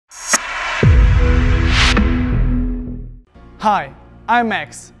Hi, I'm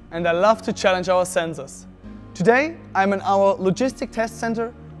Max and I love to challenge our sensors. Today I'm in our logistic test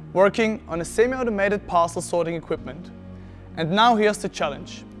center working on a semi-automated parcel sorting equipment. And now here's the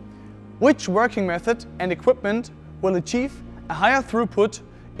challenge. Which working method and equipment will achieve a higher throughput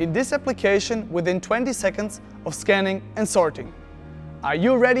in this application within 20 seconds of scanning and sorting? Are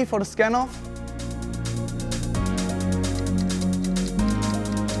you ready for the scan-off?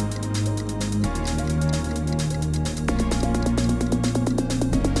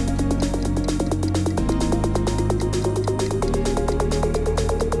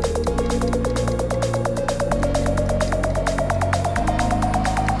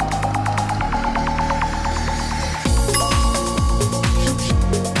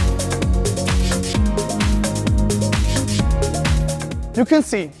 You can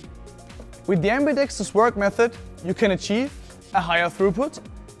see, with the ambidextrous work method, you can achieve a higher throughput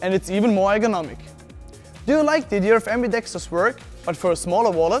and it's even more ergonomic. Do you like the idea of ambidextrous work, but for a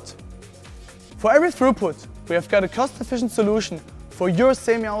smaller wallet? For every throughput, we have got a cost-efficient solution for your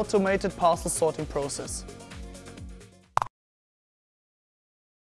semi-automated parcel sorting process.